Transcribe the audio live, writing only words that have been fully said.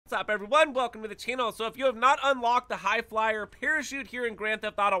What's up, everyone? Welcome to the channel. So if you have not unlocked the high flyer parachute here in Grand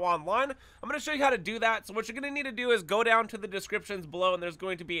Theft Auto Online, I'm going to show you how to do that. So what you're going to need to do is go down to the descriptions below, and there's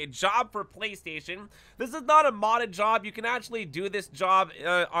going to be a job for PlayStation. This is not a modded job. You can actually do this job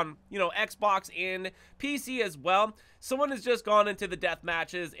on, Xbox and PC as well. Someone has just gone into the death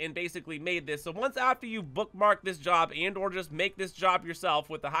matches and basically made this. So once after you bookmark this job and or just make this job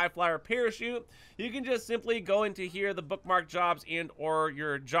yourself with the high flyer parachute, you can just simply go into here, the bookmark jobs and or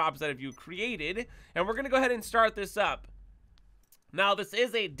your jobs that have you created, and we're going to go ahead and start this up. Now, this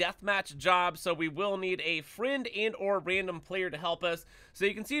is a deathmatch job, so we will need a friend and or random player to help us. So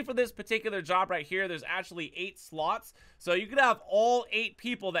you can see for this particular job right here, there's actually 8 slots. So you could have all 8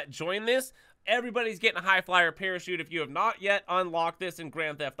 people that join this. Everybody's getting a high flyer parachute if you have not yet unlocked this in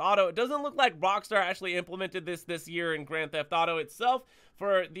Grand Theft Auto. It doesn't look like Rockstar actually implemented this year in Grand Theft Auto itself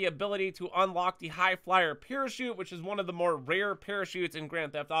for the ability to unlock the high flyer parachute, which is one of the more rare parachutes in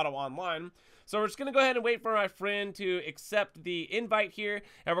Grand Theft Auto Online. So we're just going to go ahead and wait for my friend to accept the invite here,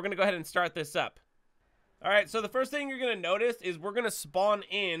 and we're going to go ahead and start this up. Alright, so the first thing you're going to notice is we're going to spawn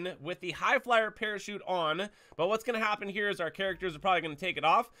in with the high flyer parachute on, but what's going to happen here is our characters are probably going to take it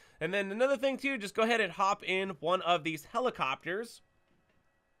off. And then another thing too, just go ahead and hop in one of these helicopters.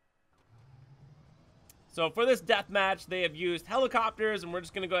 So for this deathmatch, they have used helicopters, and we're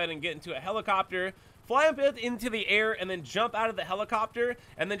just going to go ahead and get into a helicopter, fly up into the air, and then jump out of the helicopter,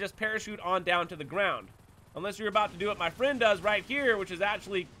 and then just parachute on down to the ground. Unless you're about to do what my friend does right here, which is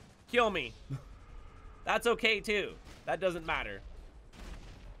actually kill me. That's okay too. That doesn't matter.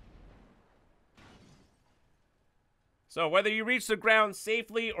 So whether you reach the ground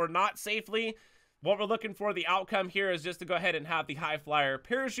safely or not safely, what we're looking for, the outcome here, is just to go ahead and have the high flyer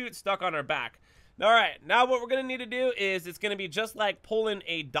parachute stuck on our back. Alright, now what we're going to need to do is, it's going to be just like pulling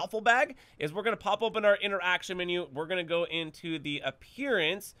a duffel bag, is we're going to pop open our interaction menu, we're going to go into the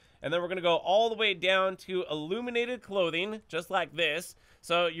appearance, and then we're going to go all the way down to illuminated clothing, just like this.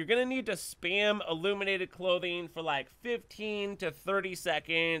 So you're going to need to spam illuminated clothing for like 15 to 30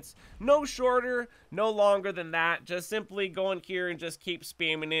 seconds. No shorter, no longer than that. Just simply go in here and just keep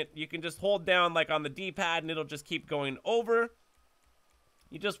spamming it. You can just hold down like on the D-pad and it'll just keep going over.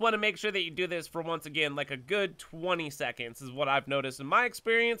 You just want to make sure that you do this for, once again, like a good 20 seconds is what I've noticed in my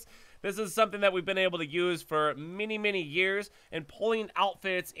experience. This is something that we've been able to use for many, many years in pulling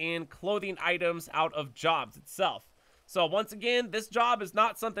outfits and clothing items out of jobs itself. So once again, this job is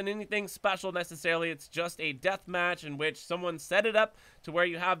not anything special necessarily. It's just a death match in which someone set it up to where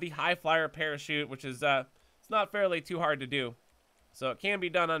you have the high flyer parachute, which is it's not fairly too hard to do. So it can be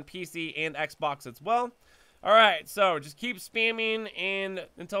done on PC and Xbox as well. All right, so just keep spamming and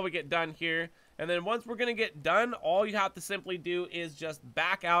until we get done here. And then once we're going to get done, all you have to simply do is just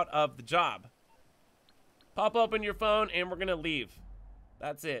back out of the job. Pop open your phone and we're going to leave.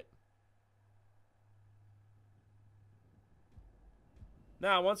 That's it.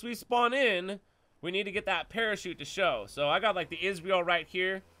 Now, once we spawn in, we need to get that parachute to show. So I got like the Israel right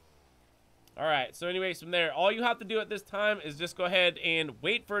here. Alright, so anyways, from there, all you have to do at this time is just go ahead and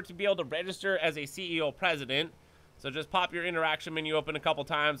wait for it to be able to register as a CEO president. So just pop your interaction menu open a couple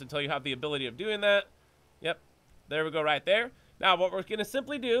times until you have the ability of doing that. Yep, there we go right there. Now, what we're going to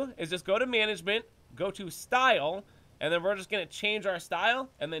simply do is just go to management, go to style, and then we're just going to change our style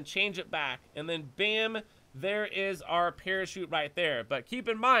and then change it back. And then bam, there is our parachute right there. But keep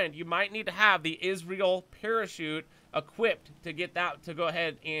in mind, you might need to have the Israel parachute equipped to get that to go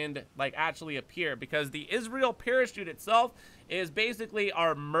ahead and like actually appear, because the Israel parachute itself is basically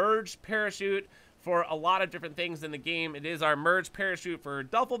our merged parachute for a lot of different things in the game. It is our merged parachute for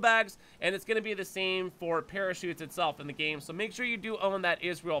duffel bags, and it's going to be the same for parachutes itself in the game. So make sure you do own that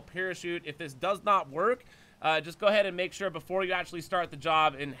Israel parachute. If this does not work, just go ahead and make sure before you actually start the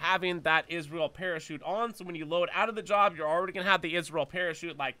job and having that Israel parachute on, so when you load out of the job, you're already going to have the Israel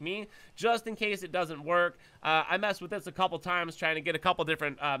parachute like me, just in case it doesn't work. I messed with this a couple times trying to get a couple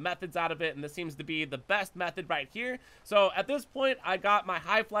different methods out of it, and this seems to be the best method right here. So at this point, I got my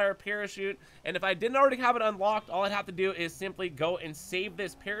high flyer parachute, and if I didn't already have it unlocked, all I'd have to do is simply go and save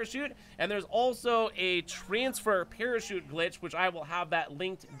this parachute. And there's also a transfer parachute glitch, which I will have that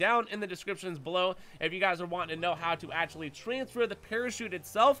linked down in the descriptions below if you guys are wanting to know how to actually transfer the parachute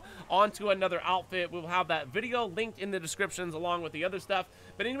itself onto another outfit. We'll have that video linked in the descriptions along with the other stuff.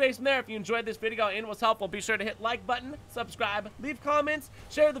 But anyways, from there, if you enjoyed this video and was helpful, be sure to hit like button, subscribe, leave comments,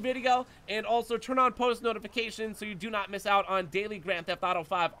 share the video, and also turn on post notifications so you do not miss out on daily Grand Theft Auto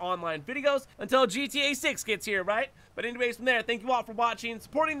 5 online videos until GTA 6 gets here, right? But anyways, from there, thank you all for watching,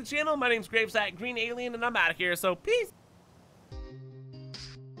 supporting the channel. My name's GRAVESIGHT, Green Alien, and I'm out of here, so peace!